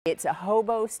It's a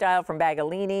hobo style from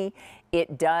Bagalini.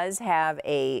 It does have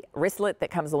a wristlet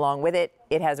that comes along with it.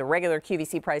 It has a regular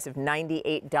QVC price of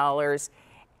 $98,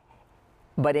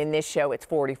 but in this show it's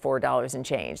 $44 and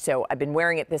change. So I've been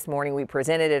wearing it this morning. We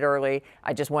presented it early.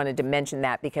 I just wanted to mention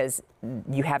that because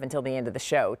you have until the end of the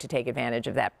show to take advantage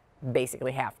of that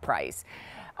basically half price.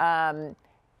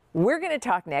 We're going to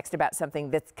talk next about something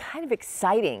that's kind of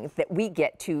exciting that we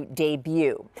get to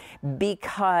debut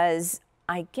because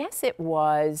I guess it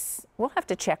was, we'll have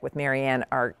to check with Marianne,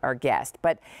 our guest,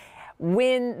 but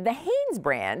when the Hanes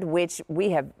brand, which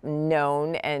we have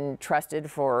known and trusted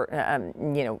for,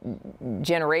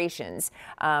 generations,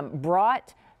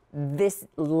 brought this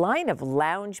line of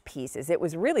lounge pieces, it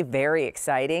was really very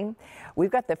exciting.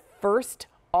 We've got the first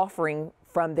offering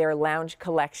from their lounge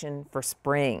collection for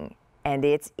spring, and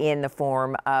it's in the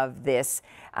form of this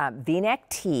V-neck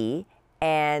tee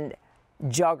and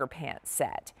jogger pant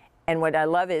set. And what I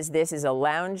love is this is a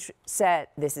lounge set.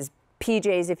 This is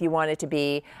PJs if you want it to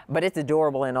be, but it's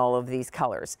adorable in all of these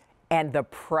colors. And the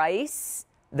price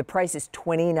is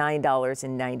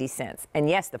 $29.90. And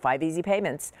yes, the 5 easy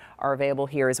payments are available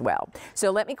here as well.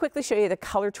 So let me quickly show you the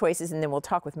color choices and then we'll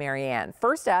talk with Marianne.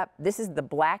 First up, this is the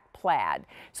black plaid.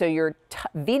 So your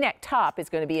V-neck top is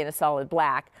going to be in a solid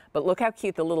black, but look how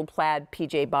cute the little plaid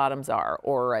PJ bottoms are,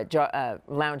 or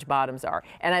lounge bottoms are.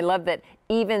 And I love that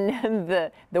even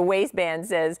the waistband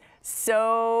says,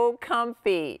 "So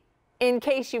comfy." In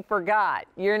case you forgot,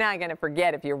 you're not going to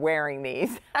forget if you're wearing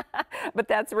these, but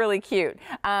that's really cute.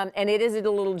 And it is a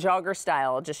little jogger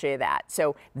style. I'll just show you that.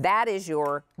 So that is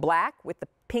your black with the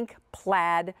pink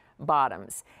plaid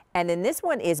bottoms. And then this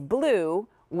one is blue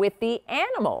with the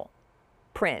animal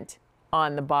print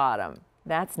on the bottom.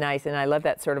 That's nice. And I love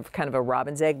that sort of kind of a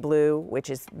robin's egg blue,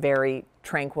 which is very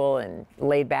tranquil and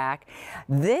laid back.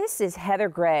 This is heather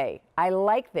gray. I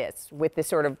like this with this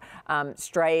sort of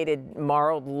striated,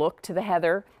 marled look to the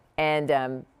heather and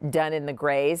done in the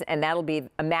grays. And that'll be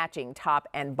a matching top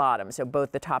and bottom. So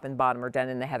both the top and bottom are done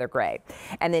in the heather gray.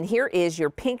 And then here is your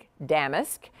pink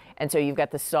damask. And so you've got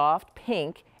the soft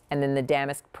pink and then the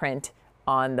damask print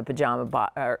on the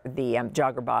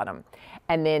jogger bottom.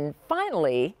 And then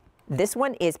finally, this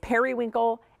one is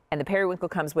periwinkle, and the periwinkle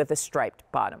comes with a striped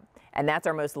bottom, and that's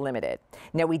our most limited.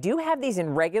 Now, we do have these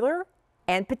in regular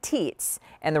and petites,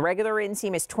 and the regular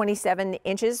inseam is 27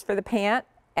 inches for the pant,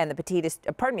 and the petite is,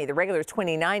 the regular is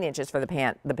 29 inches for the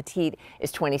pant, the petite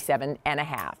is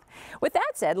 27.5. With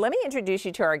that said, let me introduce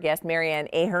you to our guest, Marianne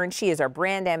Ahern. She is our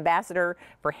brand ambassador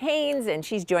for Hanes, and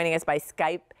she's joining us by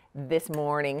Skype this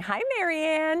morning. Hi,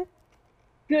 Marianne.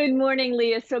 Good morning,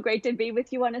 Leah. So great to be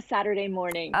with you on a Saturday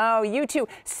morning. Oh, you too.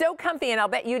 So comfy, and I'll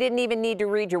bet you didn't even need to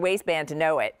read your waistband to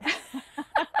know it.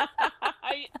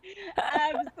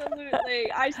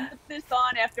 Absolutely. I put this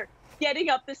on after getting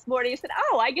up this morning. I said,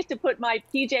 oh, I get to put my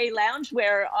PJ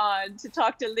loungewear on to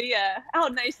talk to Leah. How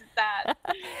nice is that?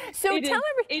 So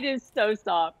it is so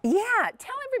soft. Yeah.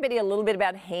 Tell everybody a little bit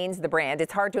about Hanes, the brand.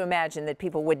 It's hard to imagine that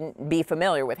people wouldn't be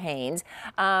familiar with Hanes.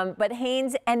 But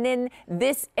Hanes, and then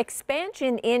this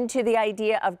expansion into the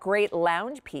idea of great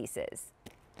lounge pieces.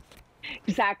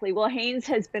 Exactly. Well, Hanes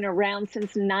has been around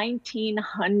since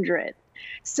 1900.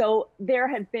 So there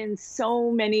have been so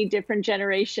many different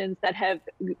generations that have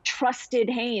trusted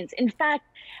Hanes. In fact,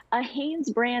 a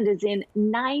Hanes brand is in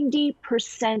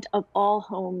 90% of all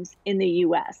homes in the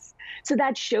U.S. So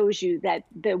that shows you that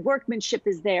the workmanship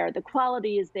is there, the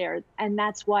quality is there, and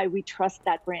that's why we trust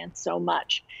that brand so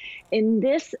much. In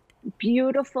this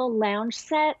beautiful lounge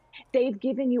set, they've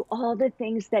given you all the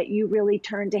things that you really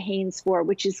turn to Hanes for,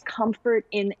 which is comfort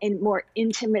in more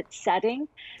intimate setting.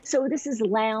 So this is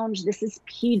lounge, this is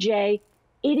PJ.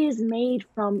 It is made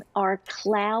from our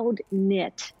cloud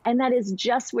knit, and that is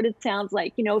just what it sounds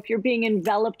like. You know, if you're being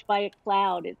enveloped by a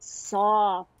cloud, it's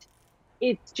soft,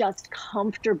 it's just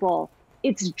comfortable,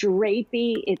 it's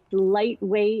drapey, it's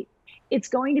lightweight. It's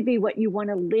going to be what you want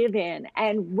to live in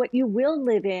and what you will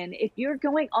live in. If you're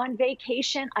going on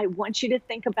vacation, I want you to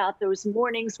think about those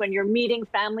mornings when you're meeting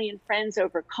family and friends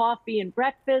over coffee and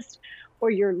breakfast, or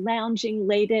you're lounging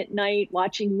late at night,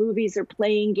 watching movies or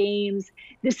playing games.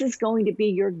 This is going to be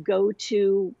your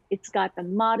go-to. It's got the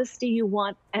modesty you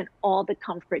want and all the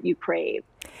comfort you crave.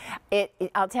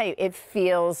 I'll tell you, it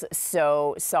feels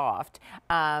so soft.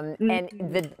 And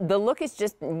the look is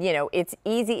just, you know, it's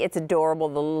easy, it's adorable.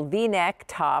 The little V-neck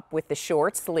top with the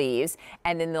short sleeves,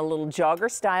 and then the little jogger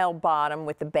style bottom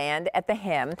with the band at the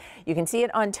hem. You can see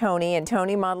it on Tony, and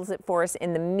Tony models it for us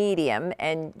in the medium.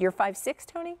 And you're 5'6",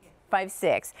 Tony?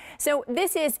 5'6". So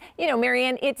this is, you know,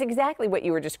 Marianne, it's exactly what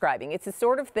you were describing. It's the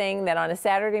sort of thing that on a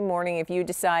Saturday morning, if you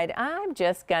decide, I'm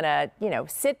just gonna, you know,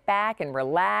 sit back and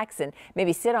relax and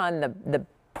maybe sit on the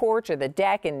porch or the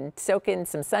deck and soak in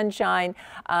some sunshine,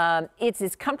 it's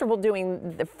as comfortable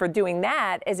doing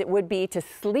that as it would be to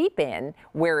sleep in,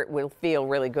 where it will feel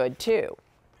really good too.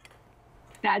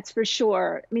 That's for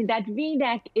sure. I mean, that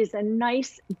V-neck is a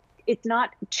nice, it's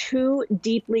not too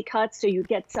deeply cut, so you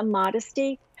get some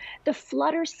modesty. The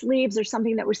flutter sleeves are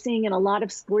something that we're seeing in a lot of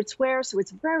sportswear, so it's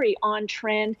very on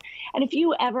trend. And if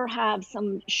you ever have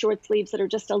some short sleeves that are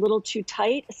just a little too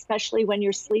tight, especially when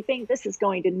you're sleeping, this is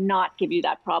going to not give you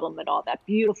that problem at all, that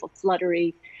beautiful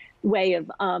fluttery way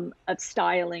of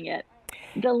styling it.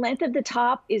 The length of the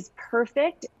top is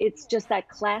perfect. It's just that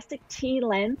classic T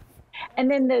length. And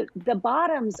then the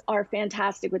bottoms are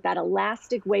fantastic with that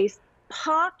elastic waist,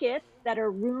 pockets that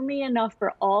are roomy enough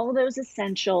for all those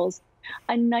essentials,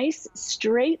 a nice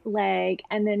straight leg,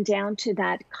 and then down to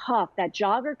that cuff, that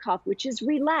jogger cuff, which is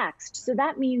relaxed. So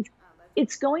that means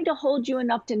it's going to hold you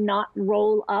enough to not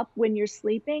roll up when you're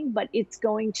sleeping, but it's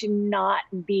going to not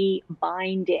be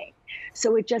binding.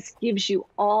 So it just gives you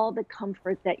all the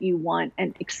comfort that you want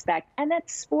and expect, and that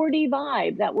sporty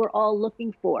vibe that we're all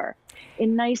looking for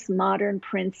in nice modern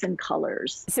prints and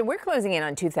colors. So we're closing in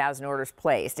on 2,000 orders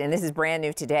placed, and this is brand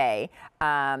new today.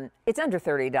 It's under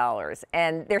 $30,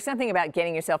 and there's something about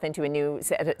getting yourself into a new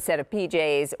set of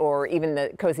PJs or even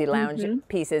the cozy lounge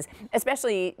pieces,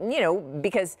 especially, you know,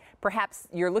 because perhaps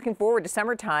you're looking forward to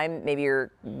summertime. Maybe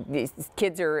your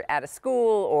kids are out of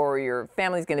school, or your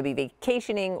family's going to be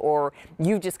vacationing, or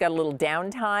you've just got a little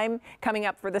downtime coming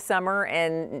up for the summer,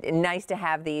 and nice to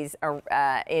have these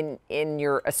in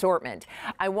your assortment.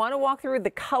 I want to walk through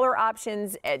the color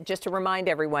options just to remind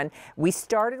everyone. We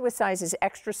started with sizes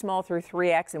extra small through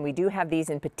 3X, and we do have these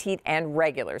in petite and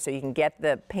regular, so you can get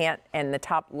the pant and the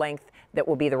top length that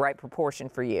will be the right proportion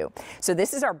for you. So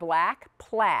this is our black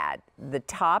plaid. The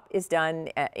top is done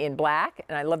in black,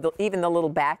 and I love even the little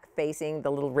back facing,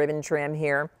 the little ribbon trim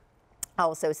here.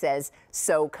 Also says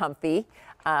 "so comfy,"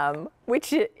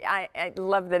 which I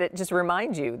love that it just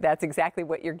reminds you that's exactly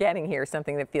what you're getting here,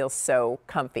 something that feels so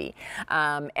comfy.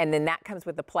 And then that comes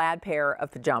with the plaid pair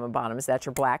of pajama bottoms. That's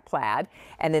your black plaid.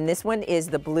 And then this one is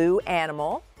the blue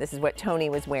animal. This is what Tony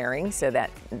was wearing, so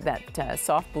that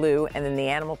soft blue, and then the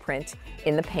animal print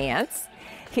in the pants.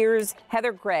 Here's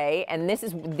heather gray, and this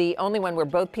is the only one where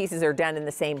both pieces are done in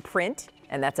the same print,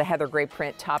 and that's a heather gray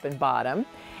print top and bottom.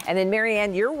 And then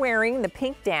Marianne, you're wearing the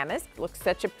pink damask. Looks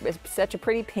such a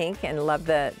pretty pink, and love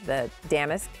the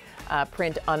damask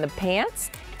print on the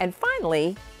pants. And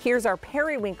finally, here's our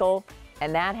periwinkle,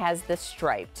 and that has the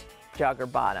striped jogger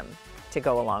bottom to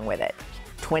go along with it.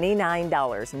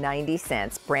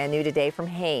 $29.90, brand new today from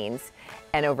Hanes,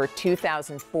 and over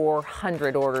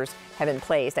 2,400 orders have been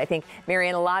placed. I think,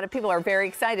 Marianne, a lot of people are very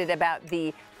excited about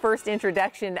the first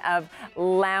introduction of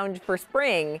lounge for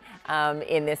spring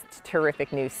in this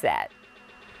terrific new set.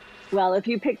 Well, if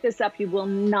you pick this up, you will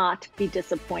not be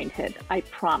disappointed, I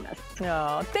promise.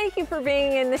 Oh, thank you for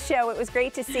being in the show. It was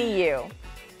great to see you.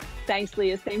 Thanks,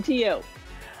 Leah. Same to you.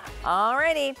 All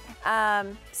righty.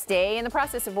 Stay in the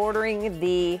process of ordering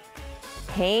the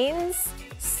Hanes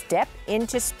Step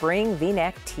into Spring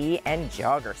V-neck tee and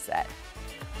jogger set.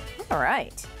 All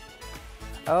right.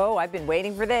 Oh, I've been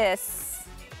waiting for this.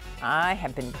 I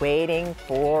have been waiting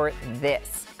for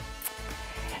this.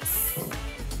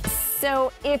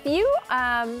 So if you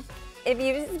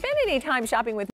spend any time shopping with